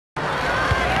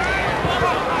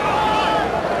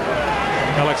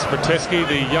Alex Proteski,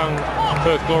 the young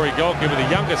Perth Glory goalkeeper, the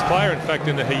youngest player, in fact,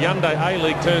 in the Hyundai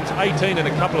A-League, turns 18 in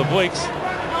a couple of weeks.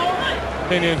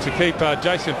 Continuing to keep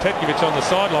Jason Petkovic on the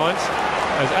sidelines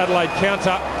as Adelaide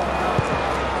counter.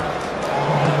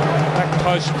 Back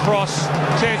post cross.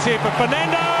 Chance here for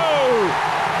Fernando!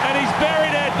 And he's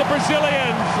buried it. The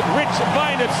Brazilians' rich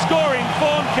vein of scoring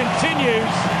form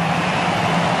continues.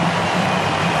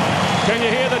 Can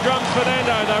you hear the drums,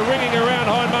 Fernando? They're ringing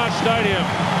around Hindmarsh Stadium.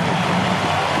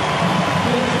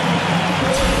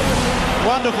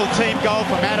 Wonderful team goal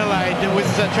from Adelaide. It was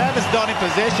Travis Dodd in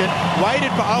possession, waited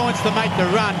for Owens to make the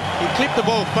run. He clipped the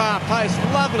ball far post,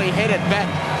 lovely headed back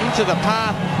into the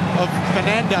path of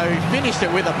Fernando, who finished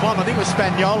it with a plum. I think it was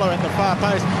Spagnola at the far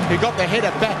post who got the header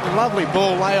back. Lovely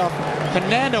ball layoff.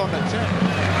 Fernando on the turn.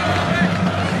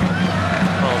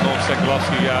 Well, Norm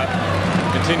Sekulovsky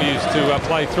continues to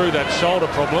play through that shoulder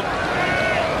problem.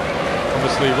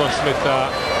 Obviously, Ron Smith,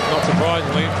 not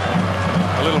surprisingly,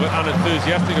 a little bit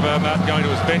unenthusiastic about going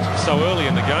to his bench so early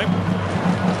in the game.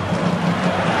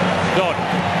 Dodd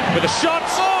with a shot,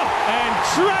 and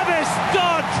Travis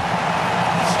Dodd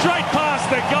straight past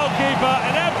the goalkeeper,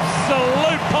 an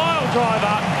absolute pile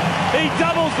driver. He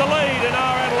doubles the lead and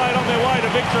are Adelaide on their way to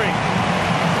victory.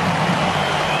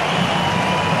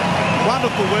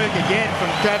 Wonderful work again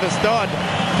from Travis Dodd.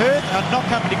 Perth are not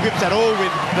coming to grips at all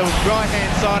with the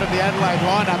right-hand side of the Adelaide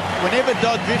lineup. Whenever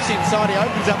Dodd drifts inside, he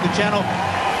opens up the channel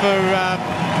for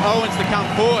Owens to come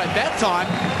forward. That time,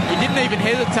 he didn't even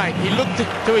hesitate. He looked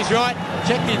to his right,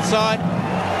 checked inside.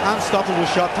 Unstoppable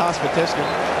shot past Proteski.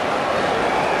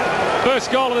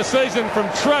 First goal of the season from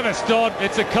Travis Dodd.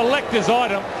 It's a collector's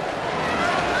item.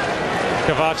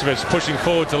 Kovacevic pushing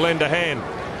forward to lend a hand.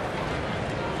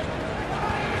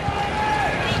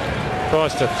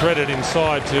 Tries to thread it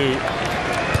inside to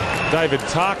David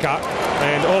Tarker,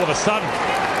 and all of a sudden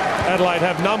Adelaide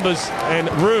have numbers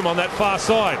and room on that far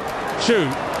side. Chu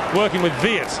working with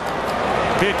Viet.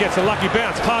 Viet gets a lucky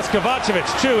bounce past Kovacevic.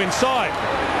 Chu inside.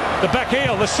 The back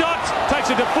heel, the shot takes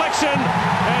a deflection,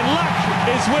 and luck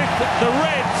is with the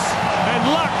Reds, and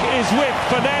luck is with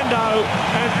Fernando,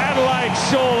 and Adelaide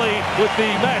surely with the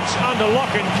match under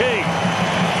lock and key.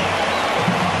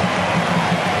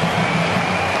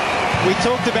 We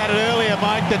talked about it earlier,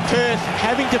 Mike, that Perth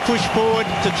having to push forward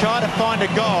to try to find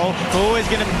a goal were always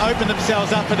going to open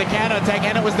themselves up for the counter-attack,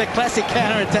 and it was the classic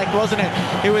counter-attack, wasn't it?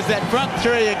 It was that front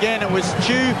three again. It was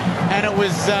Chu and it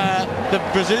was the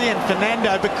Brazilian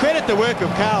Fernando, but credit the work of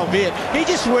Carl Viet. He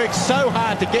just worked so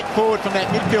hard to get forward from that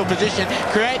midfield position,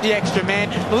 create the extra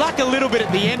man. Luck a little bit at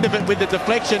the end of it with the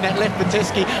deflection that left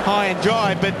Proteski high and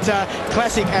dry, but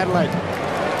classic Adelaide.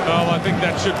 Well, I think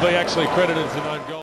that should be actually credited as an own goal.